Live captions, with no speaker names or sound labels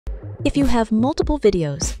If you have multiple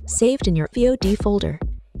videos saved in your VOD folder,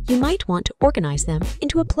 you might want to organize them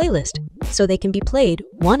into a playlist so they can be played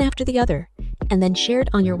one after the other and then shared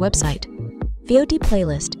on your website. VOD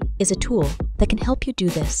Playlist is a tool that can help you do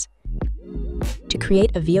this. To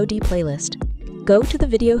create a VOD playlist, go to the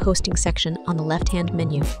video hosting section on the left-hand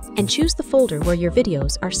menu and choose the folder where your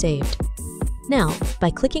videos are saved. Now, by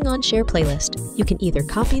clicking on Share Playlist, you can either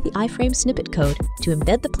copy the iframe snippet code to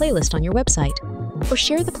embed the playlist on your website, or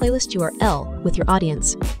share the playlist URL with your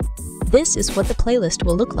audience. This is what the playlist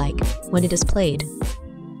will look like when it is played.